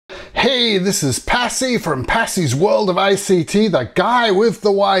Hey, this is Passy from Passy's World of ICT, the guy with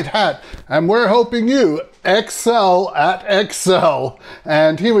the white hat, and we're helping you excel at Excel.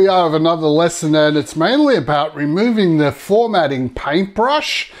 And here we are with another lesson, and it's mainly about removing the formatting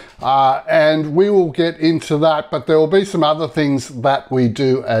paintbrush, and we will get into that, but there will be some other things that we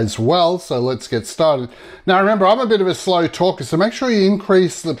do as well, so let's get started. Now remember, I'm a bit of a slow talker, so make sure you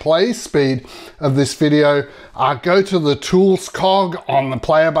increase the play speed of this video. Go to the tools cog on the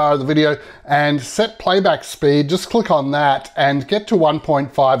player bar of the video and set playback speed. Just click on that and get to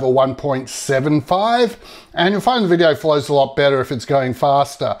 1.5 or 1.75, and you'll find the video flows a lot better if it's going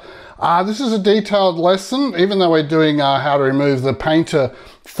faster. This is a detailed lesson. Even though we're doing how to remove the painter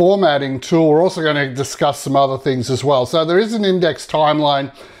formatting tool, we're also going to discuss some other things as well. So there is an index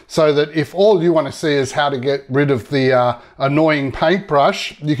timeline, so that if all you want to see is how to get rid of the annoying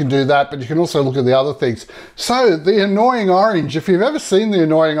paintbrush, you can do that, but you can also look at the other things. So the annoying orange, if you've ever seen the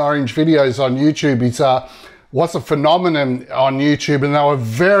annoying orange videos on YouTube, it's was a phenomenon on YouTube, and they were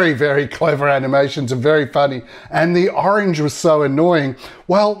very, very clever animations and very funny. And the orange was so annoying.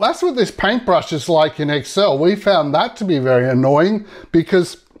 Well, that's what this paintbrush is like in Excel. We found that to be very annoying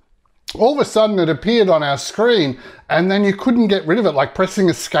because all of a sudden it appeared on our screen and then you couldn't get rid of it. Like pressing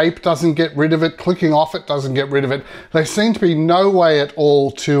escape doesn't get rid of it, clicking off it doesn't get rid of it. There seemed to be no way at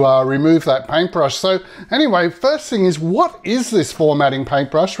all to remove that paintbrush. So anyway, first thing is, what is this formatting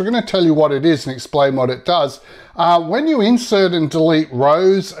paintbrush? We're going to tell you what it is and explain what it does. When you insert and delete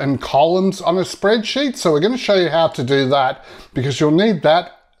rows and columns on a spreadsheet, so we're going to show you how to do that because you'll need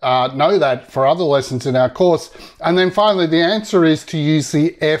that. Know that for other lessons in our course. And then finally, the answer is to use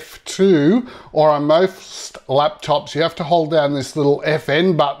the F2, or on most laptops, you have to hold down this little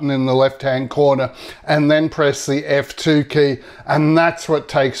FN button in the left-hand corner and then press the F2 key, and that's what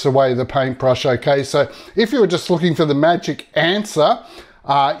takes away the paintbrush, okay? So if you were just looking for the magic answer,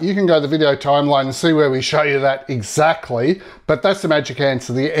 you can go to the video timeline and see where we show you that exactly, but that's the magic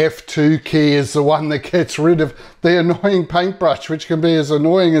answer. The F2 key is the one that gets rid of the annoying paintbrush, which can be as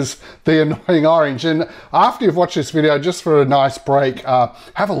annoying as the annoying orange. And after you've watched this video, just for a nice break,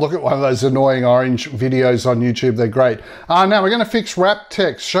 have a look at one of those annoying orange videos on YouTube. They're great. Now we're going to fix wrap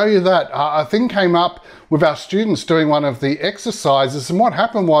text, show you that. A thing came up with our students doing one of the exercises, and what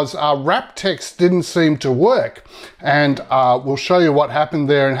happened was wrap text didn't seem to work, and we'll show you what happened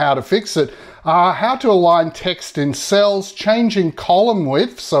there and how to fix it. How to align text in cells, changing column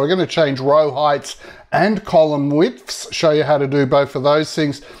width, so we're going to change row heights and column widths, show you how to do both of those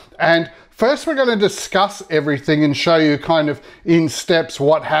things. And first we're going to discuss everything and show you kind of in steps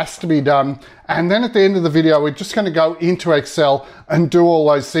what has to be done. And then at the end of the video, we're just going to go into Excel and do all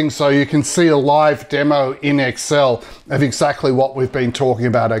those things so you can see a live demo in Excel of exactly what we've been talking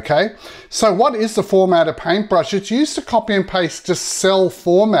about, okay? So what is the formatter paintbrush? It's used to copy and paste just cell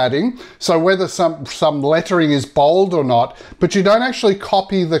formatting, so whether some lettering is bold or not, but you don't actually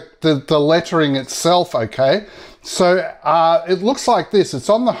copy the lettering itself, okay? So it looks like this. It's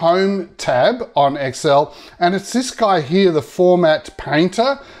on the Home tab on Excel, and it's this guy here, the Format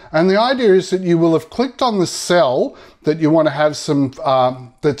Painter. And the idea is that you will have clicked on the cell that you want to have some,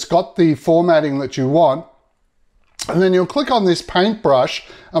 that's got the formatting that you want. And then you'll click on this paintbrush,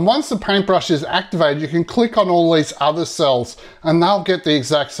 and once the paintbrush is activated, you can click on all these other cells and they'll get the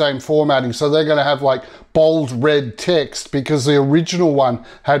exact same formatting. So they're going to have like bold red text because the original one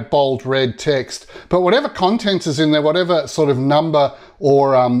had bold red text. But whatever content is in there, whatever sort of number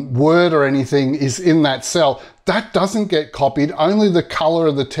or word or anything is in that cell, that doesn't get copied. Only the color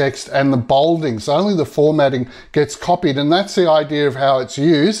of the text and the bolding, so only the formatting gets copied, and that's the idea of how it's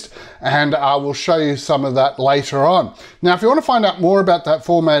used, and I will show you some of that later on. Now if you want to find out more about that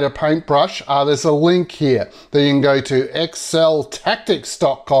formatter paintbrush, there's a link here that you can go to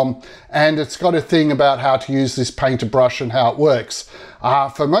exceltactics.com, and it's got a thing about how to use this painter brush and how it works.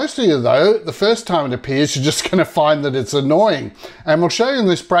 For most of you though, the first time it appears, you're just going to find that it's annoying. And we'll show you in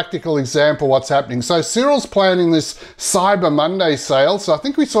this practical example what's happening. So Cyril's planning this Cyber Monday sale. So I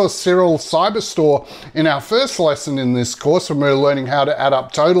think we saw Cyril Cyber Store in our first lesson in this course when we were learning how to add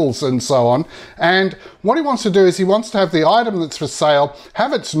up totals and so on. And what he wants to do is he wants to have the item that's for sale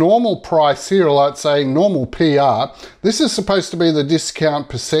have its normal price here, like saying normal PR. This is supposed to be the discount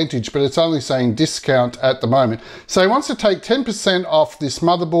percentage, but it's only saying discount at the moment. So he wants to take 10% off this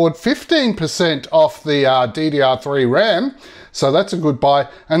motherboard, 15% off the DDR3 RAM, so that's a good buy.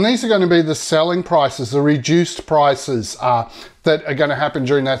 And these are going to be the selling prices, the reduced prices. that are going to happen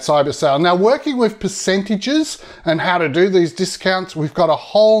during that cyber sale. Now, working with percentages and how to do these discounts, we've got a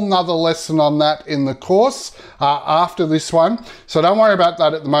whole nother lesson on that in the course after this one. So don't worry about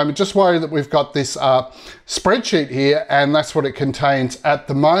that at the moment. Just worry that we've got this spreadsheet here, and that's what it contains at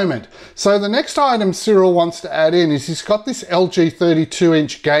the moment. So the next item Cyril wants to add in is he's got this LG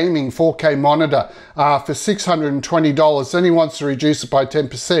 32-inch gaming 4K monitor for $620. Then he wants to reduce it by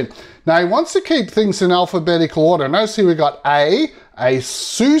 10%. Now he wants to keep things in alphabetical order. Notice here we've got A,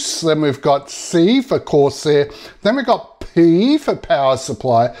 Asus, then we've got C for Corsair, then we've got P for power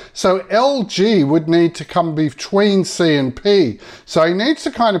supply. So LG would need to come between C and P. So he needs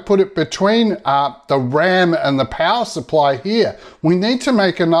to kind of put it between the RAM and the power supply here. We need to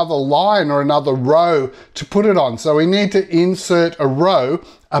make another line or another row to put it on. So we need to insert a row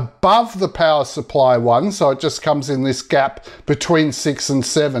above the power supply one, so it just comes in this gap between 6 and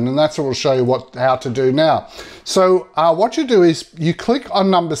 7, and that's what we'll show you how to do now. So what you do is you click on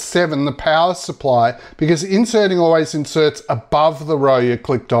number 7, the power supply, because inserting always inserts above the row you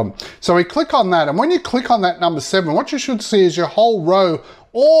clicked on. So we click on that, and when you click on that number 7, what you should see is your whole row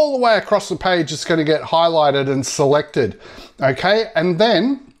all the way across the page is going to get highlighted and selected. Okay, and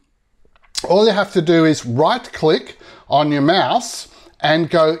then all you have to do is right click on your mouse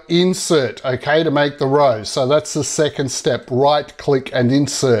and go insert, okay, to make the row. So that's the second step, right click and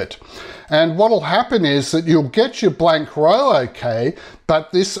insert. And what'll happen is that you'll get your blank row, okay,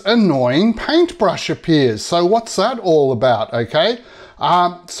 but this annoying paintbrush appears. So what's that all about, okay?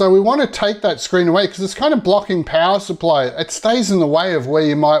 So we want to take that screen away because it's kind of blocking power supply. It stays in the way of where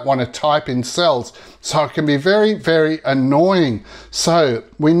you might want to type in cells. So it can be very, very annoying. So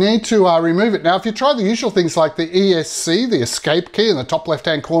we need to remove it. Now, if you try the usual things like the ESC, the escape key in the top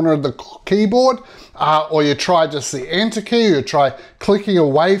left-hand corner of the keyboard, or you try just the enter key, or you try clicking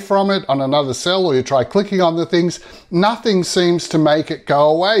away from it on another cell, or you try clicking on the things, nothing seems to make it go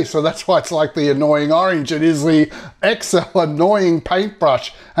away. So that's why it's like the annoying orange. It is the Excel annoying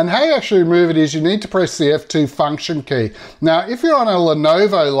paintbrush. And how you actually remove it is you need to press the F2 function key. Now, if you're on a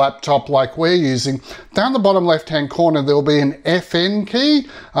Lenovo laptop like we're using, down the bottom left-hand corner, there'll be an FN key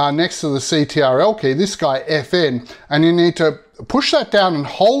next to the CTRL key, this guy FN, and you need to push that down and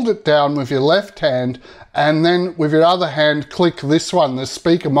hold it down with your left hand, and then with your other hand click this one, the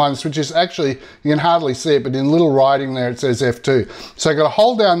speaker minus, which is actually, you can hardly see it, but in little writing there it says F2. So you've got to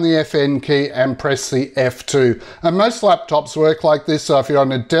hold down the FN key and press the F2. And most laptops work like this. So if you're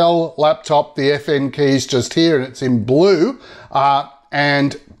on a Dell laptop, the FN key is just here and it's in blue,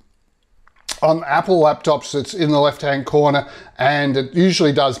 and on Apple laptops, it's in the left-hand corner, and it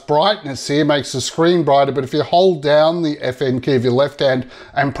usually does brightness here, makes the screen brighter, but if you hold down the FN key of your left hand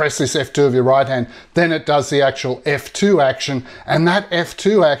and press this F2 of your right hand, then it does the actual F2 action, and that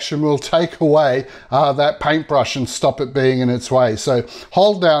F2 action will take away that paintbrush and stop it being in its way. So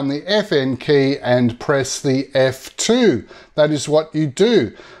hold down the FN key and press the F2. That is what you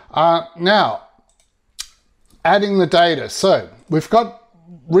do. Now, adding the data. So we've got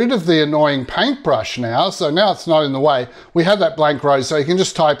rid of the annoying paintbrush now, so now it's not in the way. We have that blank row, so you can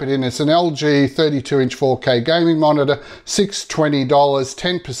just type it in. It's an LG 32-inch 4K gaming monitor, $620,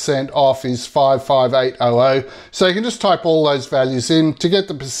 10% off is 55800. So you can just type all those values in. To get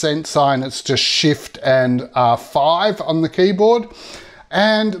the percent sign, it's just Shift and 5 on the keyboard.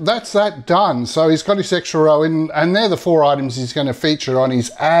 And that's that done. So he's got his extra row in, and they're the 4 items he's going to feature on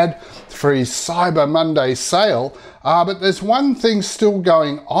his ad for his Cyber Monday sale. But there's one thing still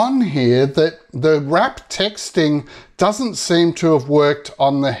going on here, that the wrap texting doesn't seem to have worked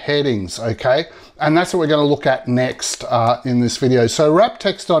on the headings, okay? And that's what we're going to look at next in this video. So wrap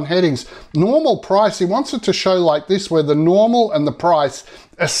text on headings, normal price, he wants it to show like this, where the normal and the price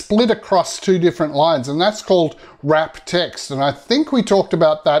are split across 2 different lines, and that's called wrap text. And I think we talked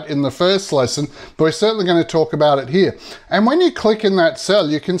about that in the first lesson, but we're certainly going to talk about it here. And when you click in that cell,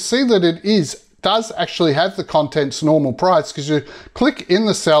 you can see that it does actually have the contents normal price, because you click in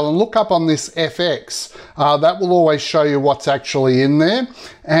the cell and look up on this FX. That will always show you what's actually in there.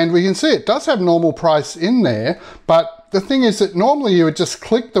 And we can see it does have normal price in there, but the thing is that normally you would just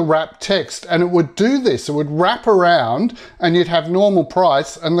click the wrap text and it would do this. It would wrap around and you'd have normal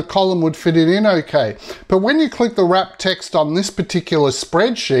price and the column would fit it in okay. But when you click the wrap text on this particular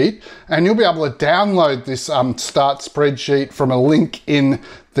spreadsheet, and you'll be able to download this start spreadsheet from a link in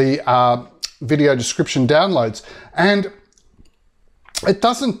the video description downloads, and it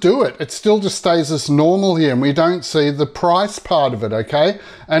doesn't do it. It still just stays as normal here, and we don't see the price part of it, okay?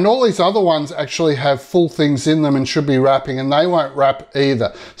 And all these other ones actually have full things in them and should be wrapping, and they won't wrap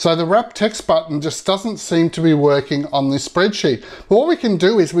either. So the wrap text button just doesn't seem to be working on this spreadsheet. But what we can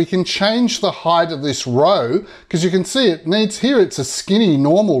do is we can change the height of this row, because you can see it needs, here it's a skinny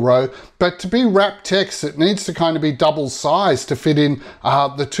normal row, but to be wrap text, it needs to kind of be double size to fit in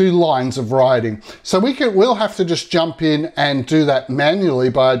the 2 lines of writing. So we'll have to just jump in and do that manually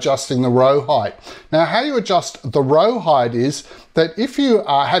by adjusting the row height. Now, how you adjust the row height is that if you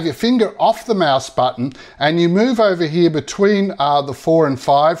have your finger off the mouse button and you move over here between the 4 and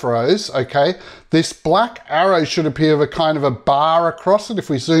 5 rows, okay, this black arrow should appear with a kind of a bar across it. If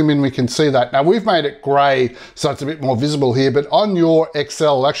we zoom in, we can see that. Now, we've made it gray, so it's a bit more visible here, but on your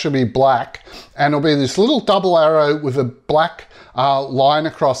Excel, that should be black, and it'll be this little double arrow with a black line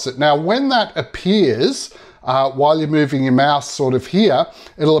across it. Now, when that appears, while you're moving your mouse sort of here,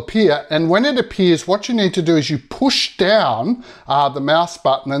 it'll appear, and when it appears, what you need to do is you push down the mouse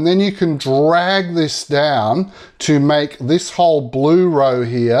button, and then you can drag this down to make this whole blue row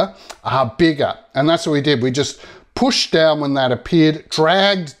here bigger. And that's what we did. We just pushed down when that appeared,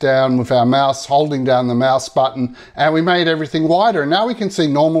 dragged down with our mouse, holding down the mouse button, and we made everything wider. And now we can see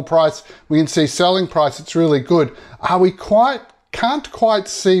normal price, we can see selling price. It's really good. We can't quite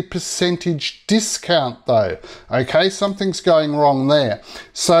see percentage discount though. Okay, something's going wrong there.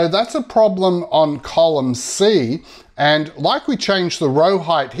 So that's a problem on column C. And like we changed the row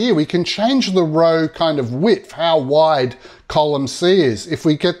height here, we can change the row kind of width, how wide column C is. If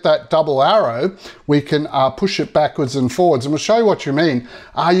we get that double arrow, we can push it backwards and forwards. And we'll show you what you mean.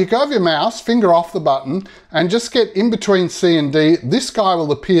 You go with your mouse, finger off the button, and just get in between C and D. This guy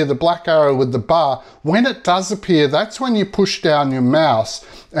will appear, the black arrow with the bar. When it does appear, that's when you push down your mouse,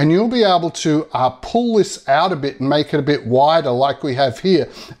 and you'll be able to pull this out a bit and make it a bit wider like we have here.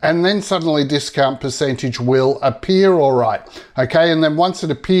 And then suddenly discount percentage will appear all right. Okay, and then once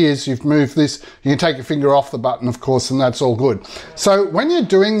it appears, you've moved this, you can take your finger off the button, of course, and that's all good. So when you're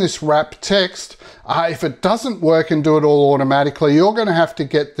doing this wrap text, if it doesn't work and do it all automatically, you're going to have to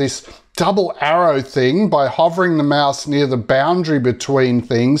get this double arrow thing by hovering the mouse near the boundary between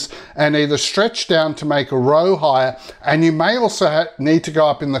things and either stretch down to make a row higher, and you may also need to go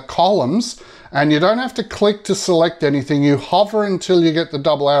up in the columns, and you don't have to click to select anything. You hover until you get the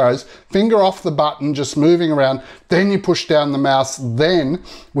double arrows, finger off the button, just moving around, then you push down the mouse. Then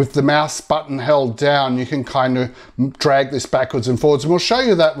with the mouse button held down, you can kind of drag this backwards and forwards. And we'll show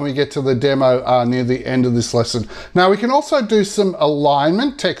you that when we get to the demo near the end of this lesson. Now we can also do some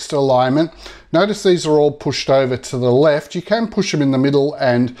alignment, text alignment. Notice these are all pushed over to the left. You can push them in the middle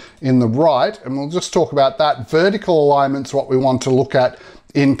and in the right, and we'll just talk about that. Vertical alignment's what we want to look at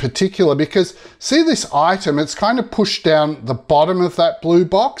in particular, because see this item, it's kind of pushed down the bottom of that blue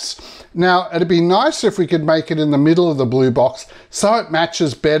box. Now, it'd be nice if we could make it in the middle of the blue box so it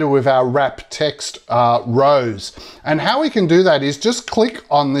matches better with our wrap text rows. And how we can do that is just click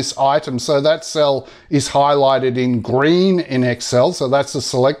on this item. So that cell is highlighted in green in Excel, so that's the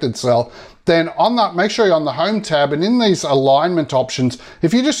selected cell. Then on that, make sure you're on the Home tab, and in these alignment options,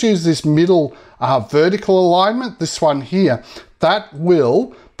 if you just use this middle vertical alignment, this one here, that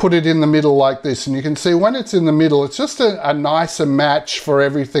will put it in the middle like this. And you can see when it's in the middle, it's just a nicer match for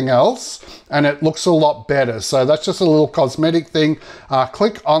everything else, and it looks a lot better. So that's just a little cosmetic thing.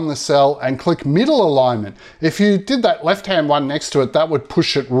 Click on the cell and click middle alignment. If you did that left-hand one next to it, that would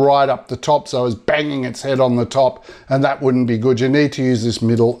push it right up the top, so it's banging its head on the top, and that wouldn't be good. You need to use this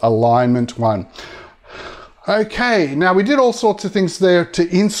middle alignment one. Okay, now we did all sorts of things there to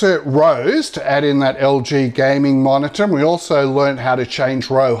insert rows to add in that LG gaming monitor. And we also learned how to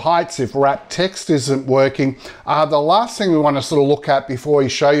change row heights if wrap text isn't working. The last thing we want to sort of look at before we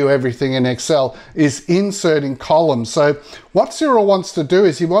show you everything in Excel is inserting columns. So what Cyril wants to do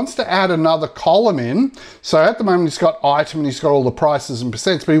is he wants to add another column in. So at the moment he's got item and he's got all the prices and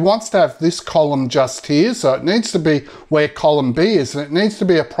percents, but he wants to have this column just here. So it needs to be where column B is, and it needs to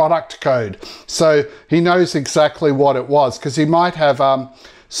be a product code. So he knows exactly what it was, because he might have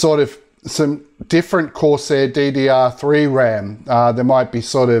sort of some different Corsair DDR3 RAM. There might be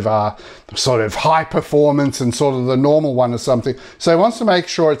sort of high performance and sort of the normal one or something. So he wants to make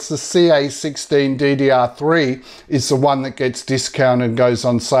sure it's the CA16 DDR3 is the one that gets discounted and goes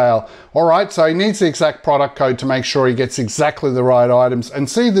on sale. All right, so he needs the exact product code to make sure he gets exactly the right items. And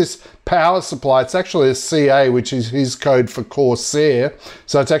see this power supply, it's actually a CA, which is his code for Corsair.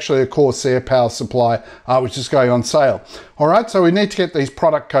 So it's actually a Corsair power supply, which is going on sale. All right, so we need to get these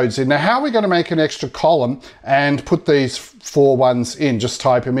product codes in. Now, how are we going to make make an extra column and put these 4 ones in, just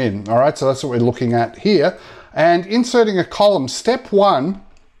type them in. All right, so that's what we're looking at here. And inserting a column, step 1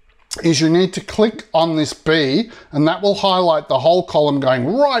 is you need to click on this B, and that will highlight the whole column going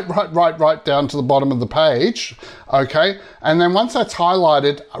right down to the bottom of the page, okay? And then once that's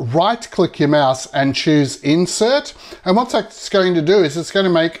highlighted, right-click your mouse and choose Insert. And what that's going to do is it's going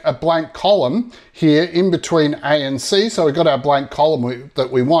to make a blank column here in between A and C. So we've got our blank column that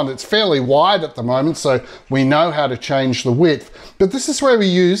we want. It's fairly wide at the moment, so we know how to change the width. But this is where we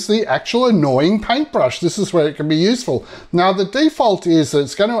use the actual Annoying Paintbrush. This is where it can be useful. Now, the default is that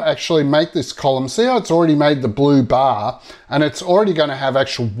it's going to actually make this column. See how it's already made the blue bar, and it's already going to have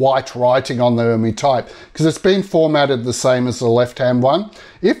actual white writing on there when we type, because it's been formatted the same as the left-hand one.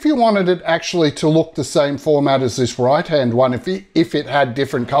 If you wanted it actually to look the same format as this right-hand one, if it had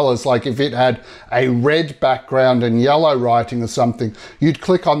different colors, like if it had a red background and yellow writing or something, you'd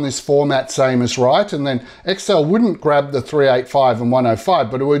click on this format same as right, and then Excel wouldn't grab the 385 and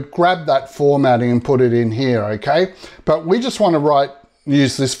 105, but it would grab that formatting and put it in here, okay? But we just want to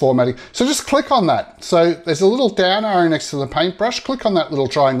use this formatting. So just click on that. So there's a little down arrow next to the paintbrush. Click on that little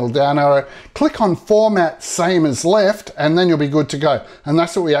triangle down arrow. Click on format same as left, and then you'll be good to go. And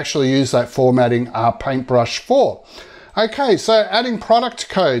that's what we actually use that formatting paintbrush for. Okay, so adding product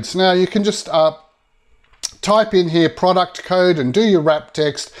codes. Now you can just type in here product code and do your wrap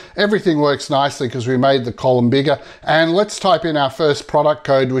text. Everything works nicely because we made the column bigger. And let's type in our first product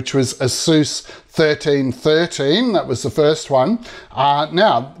code, which was ASUS 1313. That was the first one.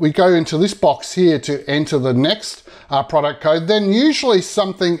 Now we go into this box here to enter the next product code. Then usually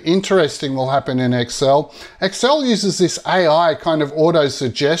something interesting will happen in Excel. Excel uses this AI kind of auto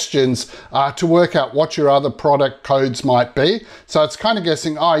suggestions to work out what your other product codes might be. So it's kind of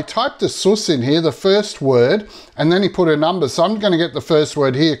guessing, oh, I typed ASUS in here, the first word, and then he put a number. So I'm going to get the first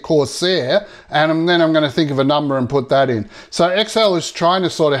word here, Corsair, and then I'm going to think of a number and put that in. So Excel is trying to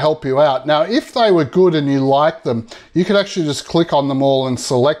sort of help you out. Now, if they were good and you like them, you could actually just click on them all and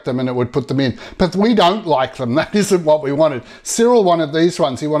select them and it would put them in. But we don't like them. That isn't what we wanted. Cyril wanted these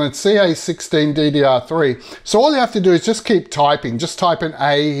ones. He wanted CA16 DDR3. So all you have to do is just keep typing. Just type in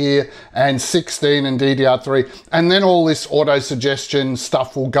A here and 16 and DDR3, and then all this auto suggestion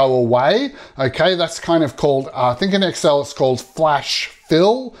stuff will go away. Okay, that's kind of called, I think in Excel it's called flash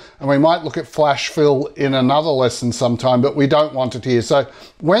fill, and we might look at flash fill in another lesson sometime, but we don't want it here. So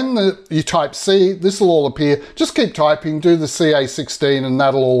when you type C, this will all appear. Just keep typing, do the CA16, and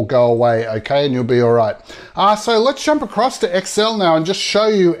that'll all go away, okay, and you'll be all right. So let's jump across to Excel now and just show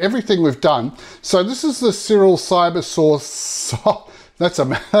you everything we've done. So this is the Cyril CyberSource.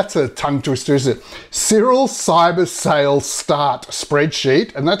 That's a tongue twister, is it? Cyril Cyber Sales Start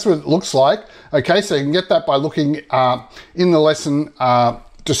spreadsheet, and that's what it looks like. Okay, so you can get that by looking in the lesson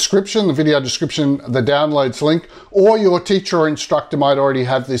description, the video description, the downloads link, or your teacher or instructor might already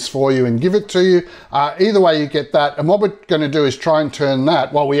have this for you and give it to you. Either way, you get that. And what we're going to do is try and turn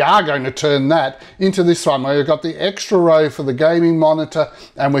that, well, we are going to turn that into this one where we've got the extra row for the gaming monitor,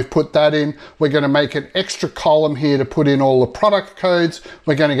 and we've put that in. We're going to make an extra column here to put in all the product codes.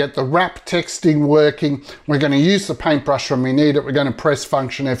 We're going to get the wrap texting working. We're going to use the paintbrush when we need it. We're going to press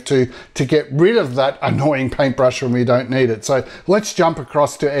Function F2 to get rid of that annoying paintbrush when we don't need it. So let's jump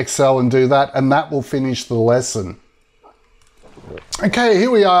across to Excel and do that, and that will finish the lesson. Okay, here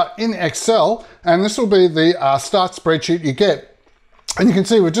we are in Excel, and this will be the start spreadsheet you get. And you can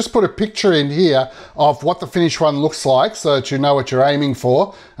see we've just put a picture in here of what the finished one looks like so that you know what you're aiming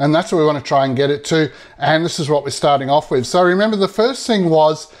for, and that's what we want to try and get it to. And this is what we're starting off with. So remember, the first thing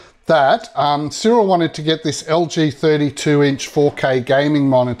was that Cyril wanted to get this LG 32-inch 4K gaming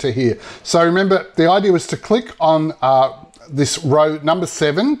monitor here. So remember, the idea was to click on this row number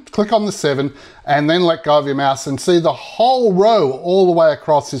 7, click on the 7, and then let go of your mouse and see the whole row all the way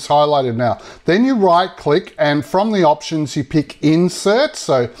across is highlighted now. Then you right click, and from the options you pick Insert,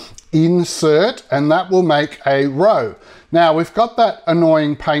 so Insert, and that will make a row. Now we've got that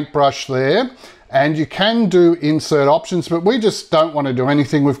annoying paintbrush there, and you can do insert options, but we just don't want to do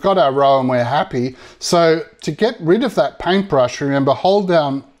anything. We've got our row and we're happy. So to get rid of that paintbrush, remember, hold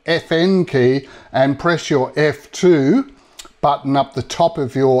down FN key and press your F2 button up the top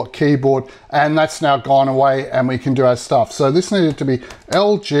of your keyboard, and that's now gone away and we can do our stuff. So this needed to be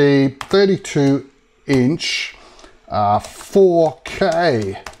LG 32-inch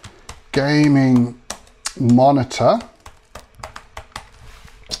 4K gaming monitor.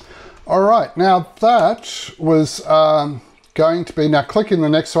 All right, now that was going to be, now click in the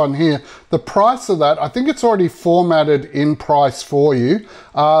next one here, The price of that, I think it's already formatted in price for you.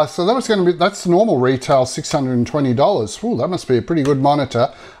 So that was going to be, that's normal retail, $620. Ooh, that must be a pretty good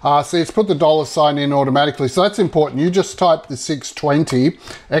monitor. So it's put the $ in automatically. So that's important. You just type the 620.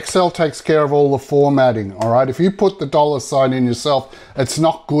 Excel takes care of all the formatting. All right. If you put the $ in yourself, it's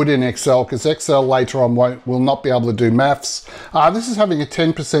not good in Excel because Excel later on will not be able to do maths. This is having a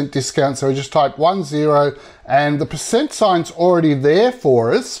 10% discount. So we just type 10 and the percent sign's already there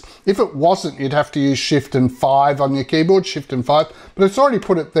for us. If it wasn't, you'd have to use Shift and 5 on your keyboard, Shift and 5, but it's already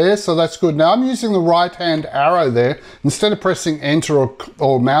put it there, so that's good. Now I'm using the right-hand arrow there. Instead of pressing Enter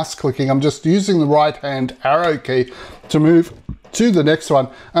or mouse clicking, I'm just using the right-hand arrow key to move to the next one.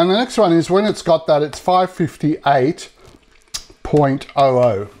 And the next one is when it's got that, it's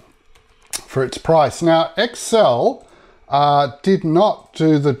 558.00 for its price. Now, Excel did not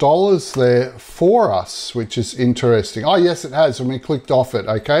do the dollars there for us, which is interesting. Oh, yes, it has, when we clicked off it,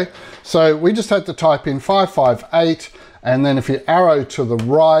 okay? So we just had to type in 558, and then if you arrow to the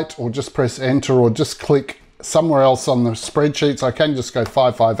right, or just press Enter, or just click somewhere else on the spreadsheets, I can just go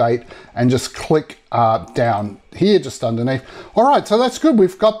 558 and just click down here just underneath. All right, so that's good.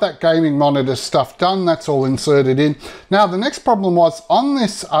 We've got that gaming monitor stuff done. That's all inserted in. Now, the next problem was on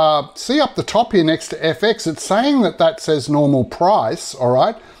this, see up the top here next to FX, it's saying that that says normal price, all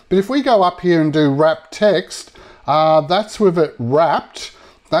right? But if we go up here and do wrap text, that's with it wrapped.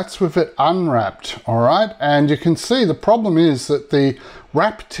 That's with it unwrapped, all right? And you can see the problem is that the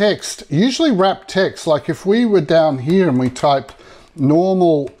wrap text, usually wrap text, like if we were down here and we type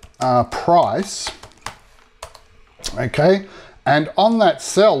normal price, okay, and on that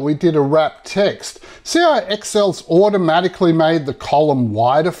cell we did a wrap text. See how Excel's automatically made the column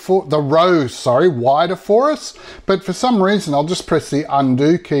wider for, the row, sorry, wider for us? But for some reason, I'll just press the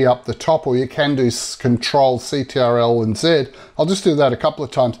undo key up the top, or you can do Control CTRL and Z. I'll just do that a couple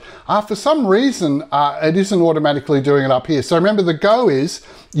of times. For some reason, it isn't automatically doing it up here. So remember, the go is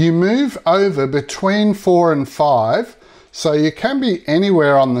you move over between 4 and 5. So you can be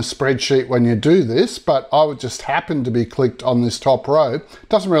anywhere on the spreadsheet when you do this, but I would just happen to be clicked on this top row.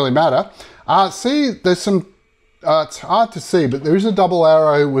 Doesn't really matter. See, there's some, it's hard to see, but there is a double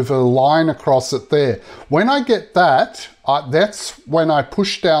arrow with a line across it there. When I get that, that's when I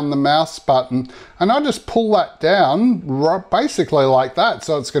push down the mouse button and I just pull that down basically like that.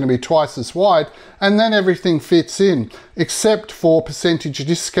 So it's going to be twice as wide, and then everything fits in except for percentage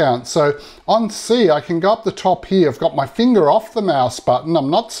discount. So on C, I can go up the top here. I've got my finger off the mouse button. I'm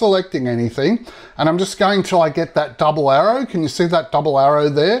not selecting anything, and I'm just going till I get that double arrow. Can you see that double arrow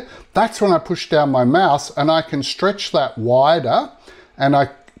there? That's when I push down my mouse and I can stretch that wider, and I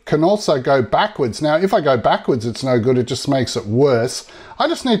can also go backwards. Now, if I go backwards, it's no good. It just makes it worse. I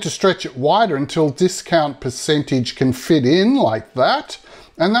just need to stretch it wider until discount percentage can fit in like that.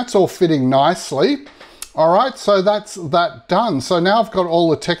 And that's all fitting nicely. All right, so that's that done. So now I've got all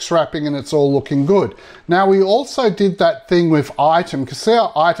the text wrapping and it's all looking good. Now we also did that thing with item, because see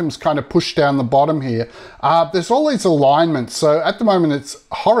how items kind of push down the bottom here. There's all these alignments. So at the moment it's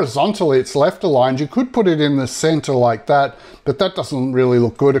horizontally, it's left aligned. You could put it in the center like that, but that doesn't really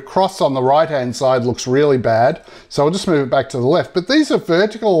look good. Across on the right-hand side looks really bad. So I'll just move it back to the left. But these are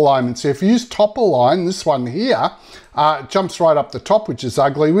vertical alignments. If you use top align, this one here, it jumps right up the top, which is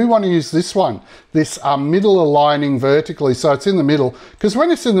ugly. We want to use this one, this middle aligning vertically, so it's in the middle, because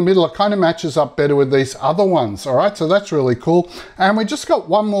when it's in the middle, it kind of matches up better with these other ones. All right, so that's really cool. And we just got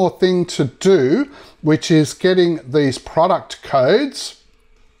one more thing to do, which is getting these product codes.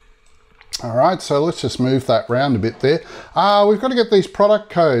 All right, so let's just move that round a bit there. We've got to get these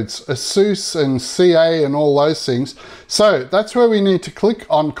product codes, ASUS and CA and all those things. So that's where we need to click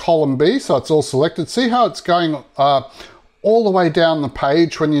on column B, so it's all selected. See how it's going all the way down the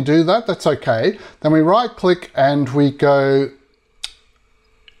page when you do that? That's okay. Then we right click and we go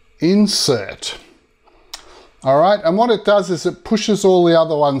Insert. All right, and what it does is it pushes all the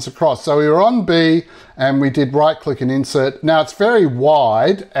other ones across. So we were on B and we did right click and insert. Now it's very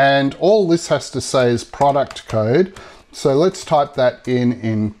wide and all this has to say is product code. So let's type that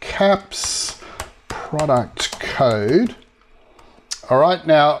in caps, product code. All right,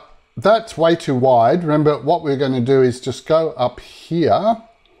 now that's way too wide. Remember, what we're going to do is just go up here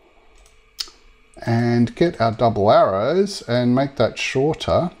and get our double arrows and make that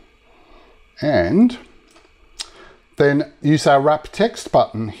shorter, and then use our wrap text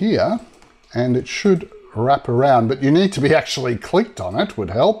button here and it should wrap around, but you need to be actually clicked on it,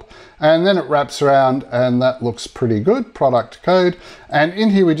 would help. And then it wraps around and that looks pretty good. Product code. And in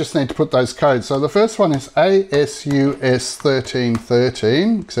here we just need to put those codes. So the first one is ASUS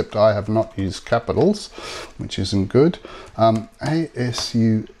 1313, except I have not used capitals, which isn't good.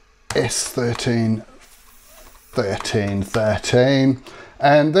 ASUS S13, 13, 13.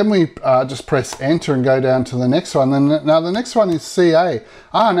 And then we just press enter and go down to the next one. And now the next one is CA.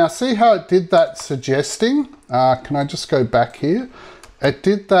 Now see how it did that suggesting? Can I just go back here? It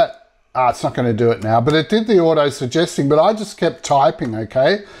did that. It's not going to do it now, but it did the auto suggesting, but I just kept typing,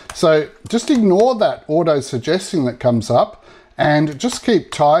 okay? So just ignore that auto suggesting that comes up and just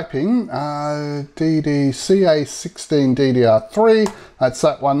keep typing. CA16 DDR3, that's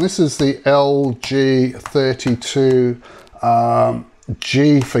that one. This is the LG32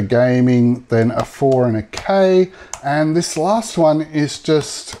 G for gaming, then a 4 and a K, and this last one is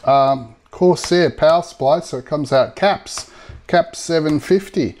just Corsair power supply, so it comes out cap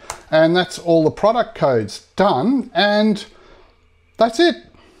 750, and that's all the product codes done, and that's it,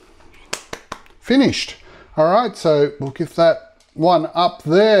 finished. All right, so we'll give that one up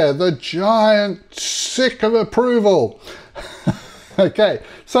there, the giant tick of approval. Okay,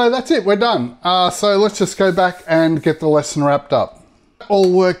 so that's it, we're done. So let's just go back and get the lesson wrapped up.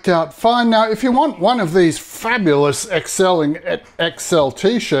 All worked out fine. Now, if you want one of these fabulous excelling Excel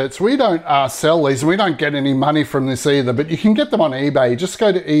t-shirts, we don't sell these and we don't get any money from this either, but you can get them on eBay. You just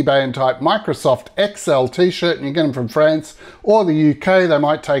go to eBay and type Microsoft Excel t-shirt and you get them from France or the UK. They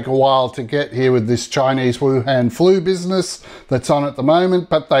might take a while to get here with this Chinese Wuhan flu business that's on at the moment,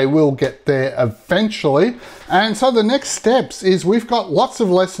 but they will get there eventually. And so the next steps is we've got lots of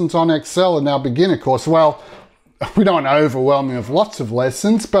lessons on Excel in our beginner course. Well, we don't want to overwhelm you with lots of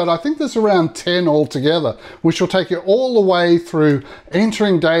lessons, but I think there's around 10 altogether, which will take you all the way through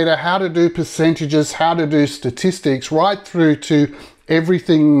entering data, how to do percentages, how to do statistics, right through to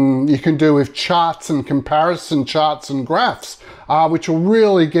everything you can do with charts and comparison charts and graphs, which will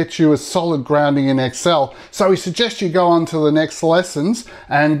really get you a solid grounding in Excel. So we suggest you go on to the next lessons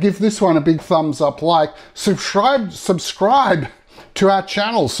and give this one a big thumbs up, like, subscribe to our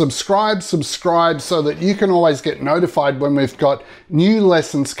channel, subscribe so that you can always get notified when we've got new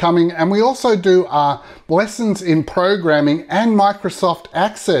lessons coming. And we also do our lessons in programming and Microsoft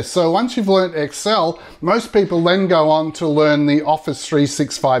Access. So once you've learned Excel, most people then go on to learn the Office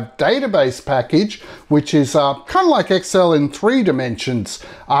 365 database package, which is kind of like Excel in 3 dimensions.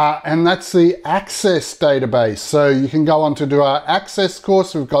 And that's the Access database. So you can go on to do our Access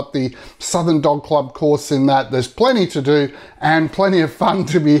course. We've got the Southern Dog Club course in that. There's plenty to do and plenty of fun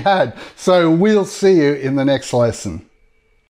to be had. So we'll see you in the next lesson.